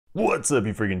What's up,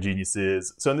 you freaking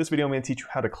geniuses? So in this video, I'm going to teach you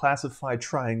how to classify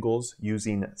triangles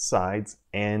using sides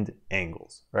and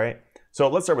angles, right? So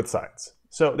let's start with sides.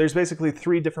 So there's basically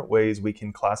three different ways we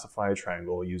can classify a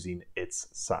triangle using its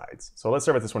sides. So let's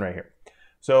start with this one right here.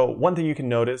 So one thing you can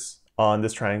notice on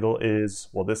this triangle is,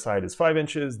 well, this side is 5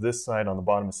 inches, this side on the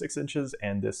bottom is 6 inches,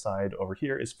 and this side over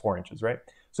here is 4 inches, right?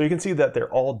 So you can see that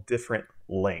they're all different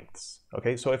lengths,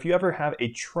 okay? So if you ever have a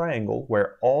triangle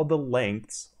where all the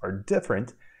lengths are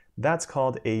different, that's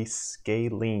called a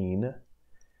scalene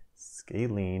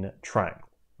triangle,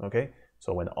 okay?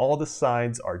 So when all the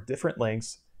sides are different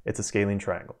lengths, it's a scalene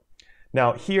triangle.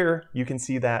 Now here you can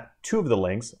see that two of the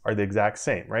lengths are the exact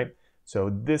same, right? So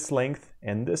this length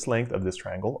and this length of this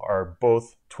triangle are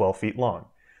both 12 feet long.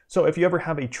 So if you ever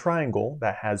have a triangle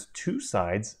that has two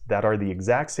sides that are the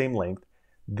exact same length,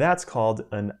 that's called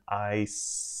an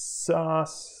isosceles,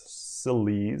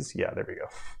 yeah, there we go,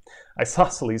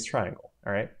 isosceles triangle,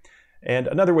 all right? And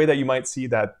another way that you might see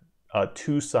that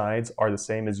two sides are the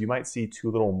same is you might see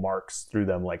two little marks through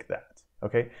them like that,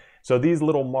 okay? So these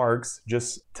little marks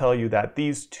just tell you that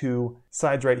these two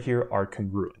sides right here are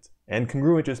congruent. And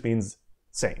congruent just means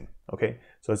same, okay?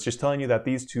 So it's just telling you that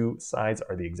these two sides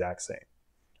are the exact same.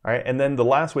 All right, and then the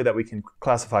last way that we can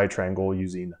classify a triangle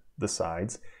using the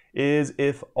sides is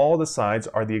if all the sides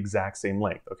are the exact same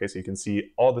length. Okay, so you can see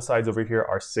all the sides over here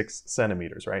are 6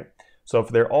 centimeters, right? So if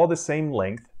they're all the same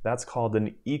length, that's called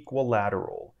an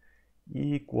equilateral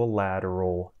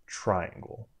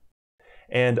triangle.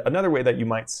 And another way that you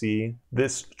might see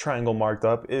this triangle marked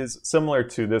up is similar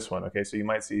to this one, okay? So you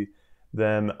might see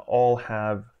them all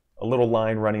have a little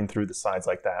line running through the sides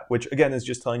like that, which again is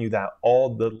just telling you that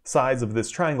all the sides of this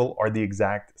triangle are the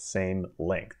exact same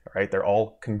length, right? They're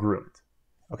all congruent.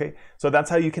 Okay, so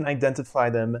that's how you can identify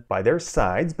them by their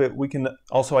sides, but we can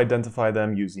also identify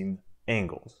them using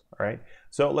angles, all right?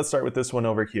 So let's start with this one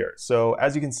over here. So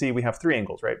as you can see, we have three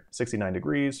angles, right? 69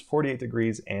 degrees, 48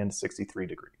 degrees, and 63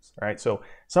 degrees, all right? So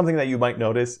something that you might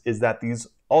notice is that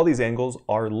all these angles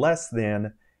are less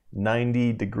than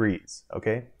 90 degrees,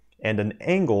 okay? And an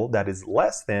angle that is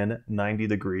less than 90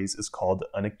 degrees is called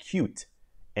an acute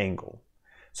angle.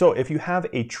 So if you have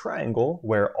a triangle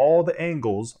where all the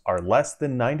angles are less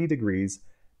than 90 degrees,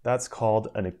 that's called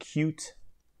an acute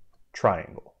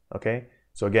triangle, okay?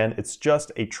 So again, it's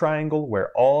just a triangle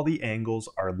where all the angles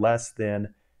are less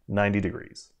than 90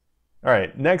 degrees. All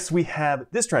right, next we have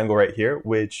this triangle right here,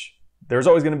 which there's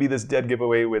always going to be this dead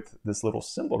giveaway with this little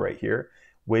symbol right here,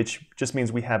 which just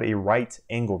means we have a right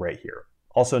angle right here,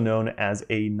 also known as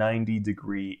a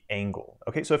 90-degree angle.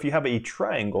 Okay, so if you have a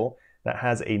triangle that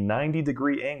has a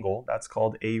 90-degree angle, that's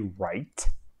called a right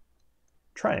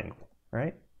triangle,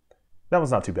 right? That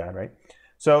one's not too bad, right?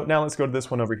 So now let's go to this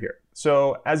one over here.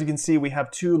 So as you can see, we have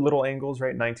two little angles,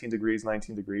 right? 19 degrees,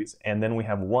 19 degrees, and then we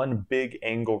have one big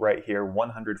angle right here,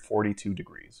 142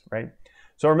 degrees, right?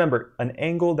 So remember, an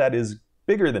angle that is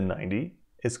bigger than 90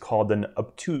 is called an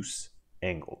obtuse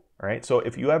angle, all right? So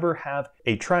if you ever have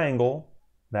a triangle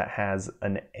that has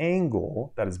an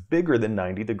angle that is bigger than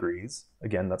 90 degrees,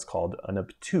 again, that's called an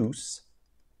obtuse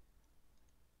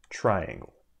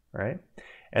triangle, right?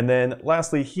 And then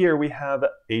lastly, here we have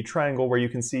a triangle where you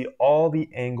can see all the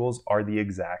angles are the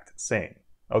exact same,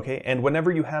 okay? And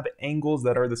whenever you have angles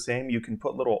that are the same, you can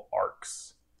put little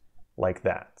arcs like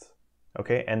that,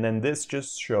 okay? And then this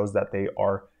just shows that they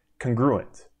are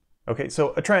congruent, okay?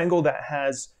 So a triangle that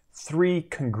has three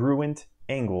congruent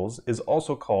angles is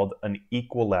also called an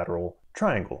equilateral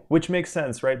triangle, which makes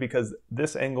sense, right? Because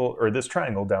this angle, or this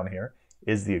triangle down here,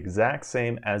 is the exact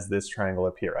same as this triangle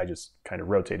up here. I just kind of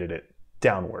rotated it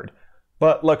downward.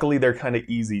 But luckily, they're kind of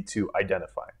easy to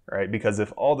identify, right? Because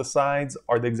if all the sides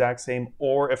are the exact same,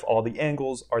 or if all the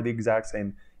angles are the exact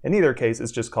same, in either case,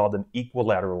 it's just called an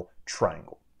equilateral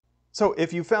triangle. So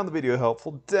if you found the video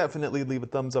helpful, definitely leave a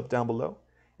thumbs up down below.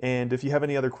 And if you have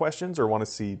any other questions or want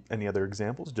to see any other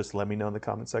examples, just let me know in the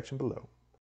comment section below.